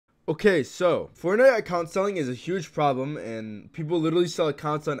Okay, so Fortnite account selling is a huge problem, and people literally sell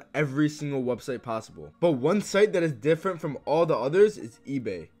accounts on every single website possible. But one site that is different from all the others is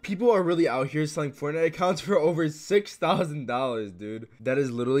eBay. People are really out here selling Fortnite accounts for over $6,000, dude. That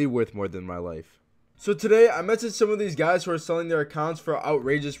is literally worth more than my life. So today, I messaged some of these guys who are selling their accounts for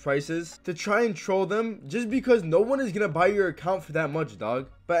outrageous prices to try and troll them just because no one is gonna buy your account for that much, dog.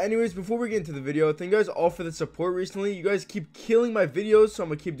 But anyways, before we get into the video, thank you guys all for the support recently. You guys keep killing my videos, so I'm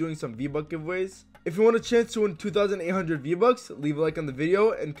gonna keep doing some V-Buck giveaways. If you want a chance to win 2,800 V-Bucks, leave a like on the video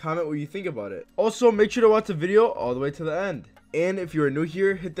and comment what you think about it. Also, make sure to watch the video all the way to the end. And if you are new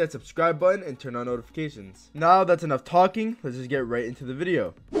here, hit that subscribe button and turn on notifications. Now that's enough talking, let's just get right into the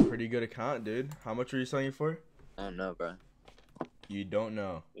video. Pretty good account, dude. How much were you selling it for? I don't know, bro. You don't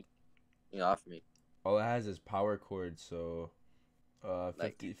know. You offer me. All it has is power cord, so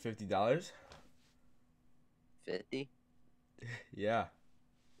 $50. 50? Yeah.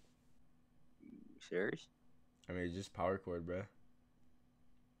 Serious? I mean, it's just power cord, bruh.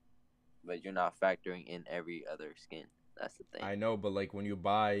 But you're not factoring in every other skin. That's the thing. I know, but like when you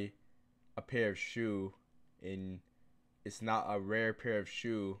buy a pair of shoe and it's not a rare pair of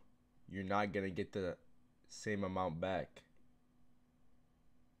shoe, you're not gonna get the same amount back.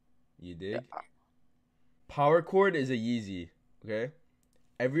 You dig? Yeah. Power cord is a Yeezy, okay?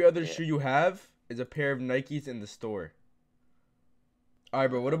 Every other Yeah. shoe you have is a pair of Nikes in the store. All right,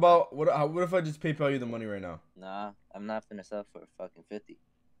 bro. What if I just PayPal you the money right now? Nah, I'm not finna sell for fucking 50.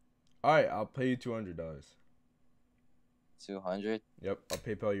 All right, I'll pay you $200. 200? Yep, I'll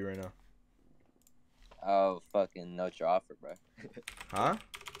PayPal you right now. I'll fucking note your offer, bro. Huh?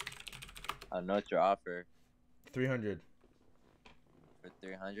 I'll note your offer 300. for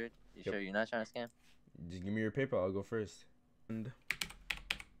 300. You Yep. sure you're not trying to scam? Just give me your PayPal. I'll go first. And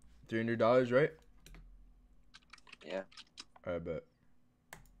 $300, right? Yeah. All right, bet.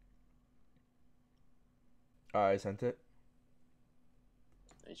 All right, I sent it.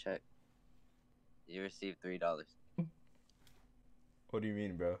 Let me check. You received $3. What do you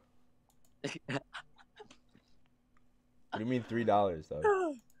mean, bro? What do you mean $3, dog?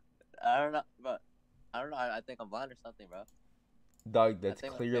 I don't know, but I don't know. I think I'm blind or something, bro. Dog, I that's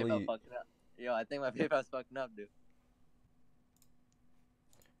think my clearly, PayPal fucking up. Yo, I think my PayPal's fucking up, dude.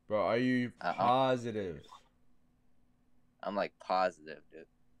 bro. Are you positive? I'm like positive, dude.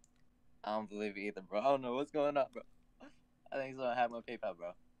 I don't believe it either, bro. I don't know what's going on, bro. I think someone had my PayPal,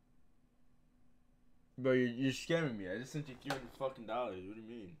 bro. Bro, you're scamming me. I just sent you $300 fucking dollars. What do you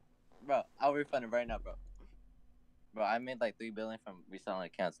mean? Bro, I'll refund it right now, bro. Bro, I made like $3 billion from reselling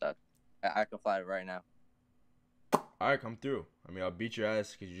account stuff. I can fly it right now. All right, come through. I mean, I'll beat your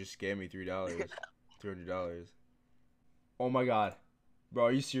ass because you just scammed me $3, $300. Oh my god, bro,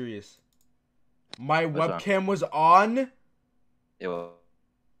 are you serious? My What's webcam was on. It was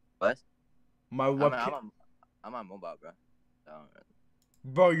what? My webcam. I'm on mobile, bro. So,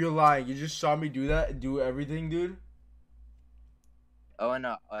 Bro, you're lying. You just saw me do that and do everything, dude. oh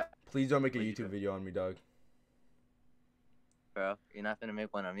no, Please don't make a What'd you YouTube do? video on me, dog. bro, you're not gonna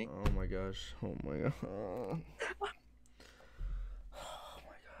make one on me. Oh my gosh. Oh my god.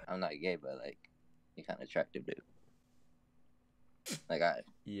 I'm not gay, but like, you're kind of attractive, dude. Like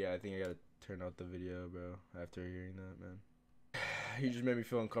Yeah, I think I gotta turn out the video, bro. After hearing that, man. You just made me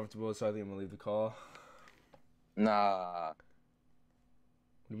feel uncomfortable, so I think I'm gonna leave the call. nah, What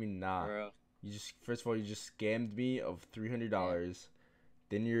do you mean, nah? bro. You just first of all, you just scammed me of $300.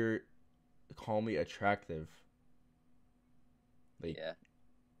 Then you're calling me attractive. Like, Yeah,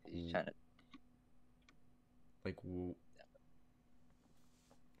 he's trying to. like,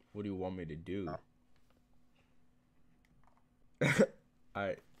 what do you want me to do? All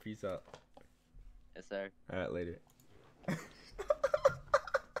right, peace out. Yes, sir. All right, later.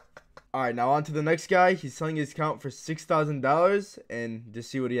 All right, now on to the next guy. He's selling his account for $6,000, and just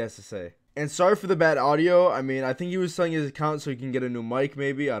see what he has to say. And sorry for the bad audio. I mean, I think he was selling his account so he can get a new mic,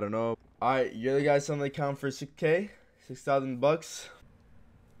 maybe. I don't know. All right, you're the guy selling the account for $6,000, $6,000.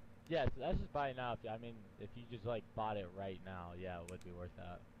 Yeah, so that's just buying now. I mean, if you just like bought it right now, yeah, it would be worth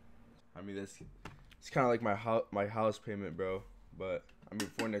that. I mean, it's kind of like my house payment, bro. But I mean,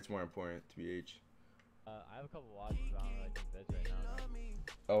 Fortnite's more important, to BH. I have a couple watches, but I don't really think bids right now.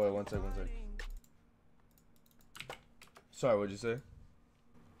 Oh wait, one sec. Sorry, what'd you say?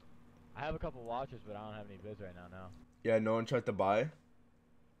 I have a couple watches, but I don't have any bids right now. No. Yeah, no one tried to buy.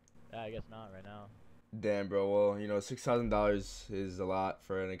 Yeah, I guess not right now. Damn, bro. Well, you know, $6,000 is a lot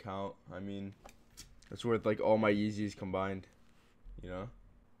for an account. I mean, it's worth like all my Yeezys combined. You know.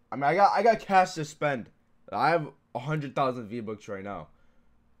 I mean, I got cash to spend. I have 100,000 V-Bucks right now,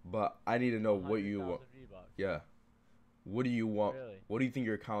 but I need to know what you want. V-Bucks. Yeah. What do you want? Really? What do you think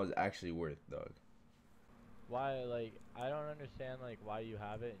your account is actually worth, dog? Why, like, I don't understand, like, why you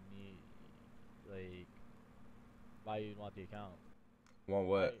have it and you, like, why you want the account. Want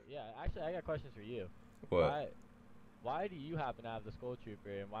what? Yeah, actually, I got questions for you. What? Why do you happen to have the Skull Trooper,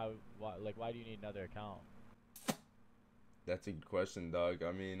 and why do you need another account? That's a good question, dog.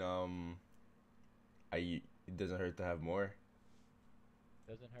 I mean, it doesn't hurt to have more.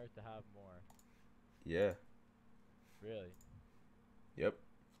 Doesn't hurt to have more. Yeah. Really? Yep.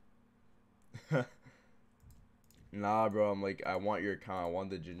 Nah, bro. I'm like, I want your account. I want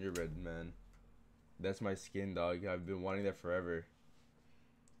the gingerbread man. That's my skin, dog. I've been wanting that forever.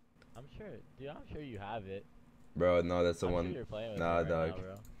 I'm sure, dude. I'm sure you have it. Bro, no, that's the I'm one. sure you're playing with Nah, it right dog. now,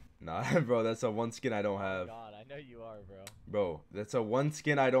 bro. Nah, bro. That's the one skin I don't Oh my have. God, I know you are, bro. Bro, that's a one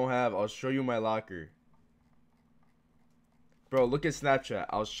skin I don't have. I'll show you my locker. Bro, look at Snapchat.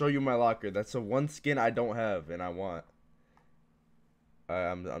 I'll show you my locker. That's the one skin I don't have and I want.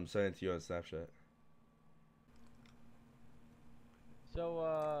 I'm sending it to you on Snapchat.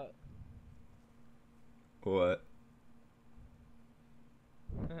 So, What?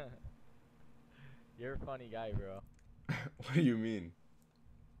 you're a funny guy, bro. What do you mean?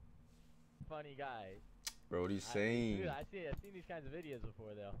 Funny guy. Bro, what are you saying? Dude, I've seen these kinds of videos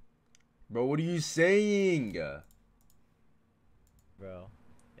before, though. Bro, what are you saying? Bro,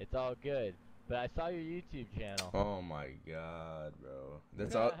 it's all good. But I saw your YouTube channel. Oh my god, bro.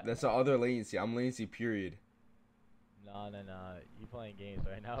 That's the other latency. I'm latency, period. No. You playing games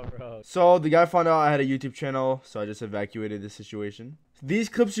right now, bro. So the guy found out I had a YouTube channel, so I just evacuated the situation. These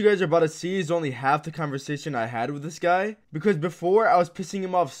clips you guys are about to see is only half the conversation I had with this guy, because before I was pissing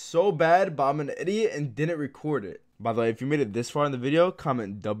him off so bad, but I'm an idiot and didn't record it. By the way, if you made it this far in the video,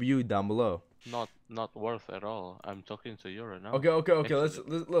 comment W down below. Not worth at all. I'm talking to you right now. Okay. Let's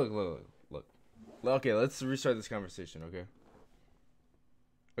look. Okay, let's restart this conversation. Okay.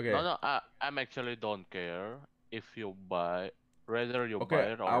 No, I'm actually don't care if you buy, whether you buy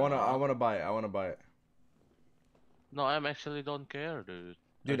Okay. it or I wanna not. buy it. No, I'm actually don't care, dude.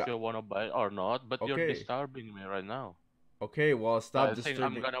 Dude, If you wanna buy it or not, but you're okay. disturbing me right now. Okay, well stop I think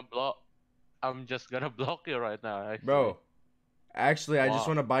disturbing. I'm just gonna block you right now, actually. Bro, actually, I just Wow.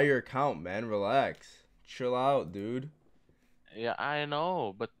 want to buy your account, man. Relax. Chill out, dude. Yeah, I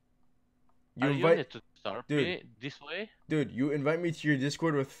know, but You you invite, need to start dude. me this way? Dude, you invite me to your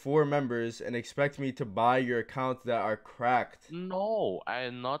Discord with 4 members and expect me to buy your accounts that are cracked. No,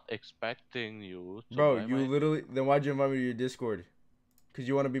 I'm not expecting you to Bro, buy you my... literally, then why'd you invite me to your Discord? Because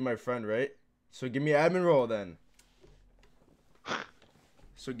you want to be my friend, right? So give me admin role then.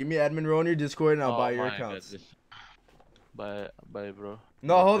 So give me admin role on your Discord and I'll buy your accounts. Goodness. Bye, bro.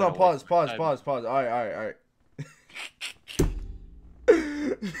 No, Not hold on, gonna waste my pause. time. Alright.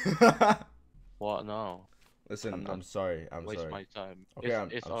 What now? Listen, not I'm sorry. Waste my time. Okay,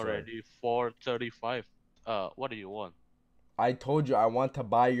 It's I'm sorry. already 4:35. What do you want? I told you I want to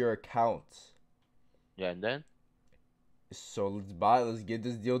buy your accounts. Yeah, and then? So let's get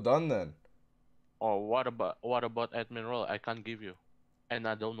this deal done then. Or what about admin role? I can't give you, and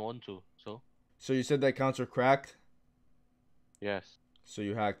I don't want to. So So you said the accounts were cracked? yes. So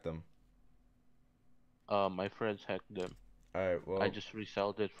you hacked them. My friends hacked them. Alright, well, I just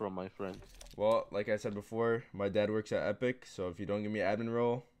resold it from my friends. well, like I said before, my dad works at Epic, so if you don't give me admin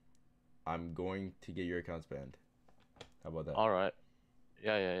role, I'm going to get your accounts banned. How about that? All right.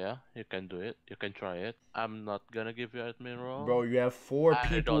 Yeah. You can do it. You can try it. I'm not gonna give you admin role. Bro, you have 4 I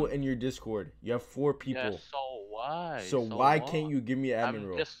people don't- in your Discord. You have 4 people. Yeah, so why? So why what? can't you give me admin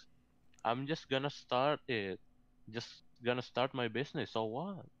role? I'm just gonna start it. Just gonna start my business. So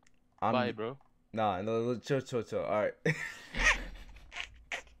what? I'm Bye, bro. Nah, no, chill. Alright.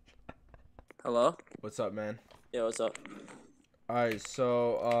 Hello? What's up, man? Yeah, what's up? Alright,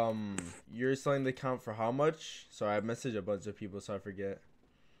 so you're selling the account for how much? Sorry, I messaged a bunch of people, so I forget.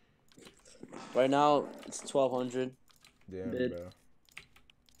 Right now, it's 1,200. Damn, Bid. bro.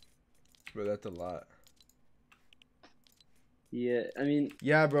 Bro, that's a lot. Yeah, I mean,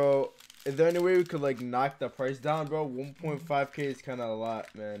 Yeah, bro. Is there any way we could like knock the price down, bro? 1.5K is kind of a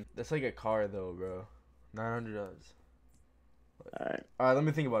lot, man. That's like a car, though, bro. $900. alright. All right, let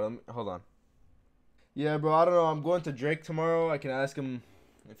me think about it. Hold on. Yeah, bro. I don't know. I'm going to Drake tomorrow. I can ask him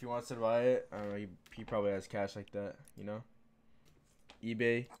if he wants to buy it. I don't know. He probably has cash like that, you know.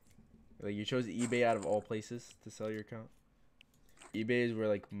 eBay. Like you chose eBay out of all places to sell your account. eBay is where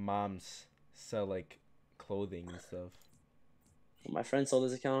like moms sell like clothing and stuff. My friend sold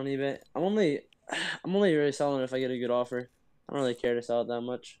his account on eBay. I'm only really selling it if I get a good offer. I don't really care to sell it that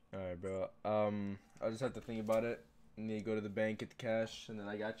much. All right, bro. I'll just have to think about it. I need to go to the bank, get the cash, and then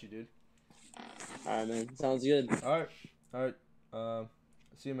I got you, dude. Alright, man. Sounds good. All right. Alright,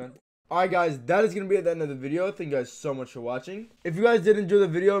 see you, man. Alright guys, that is going to be at the end of the video. Thank you guys so much for watching. If you guys did enjoy the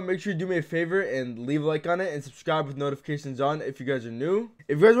video, make sure you do me a favor and leave a like on it and subscribe with notifications on if you guys are new.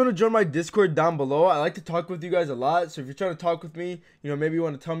 If you guys want to join my Discord down below, I like to talk with you guys a lot. So if you're trying to talk with me, you know, maybe you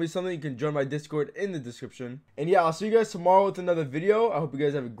want to tell me something, you can join my Discord in the description. And yeah, I'll see you guys tomorrow with another video. I hope you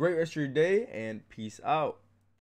guys have a great rest of your day and peace out.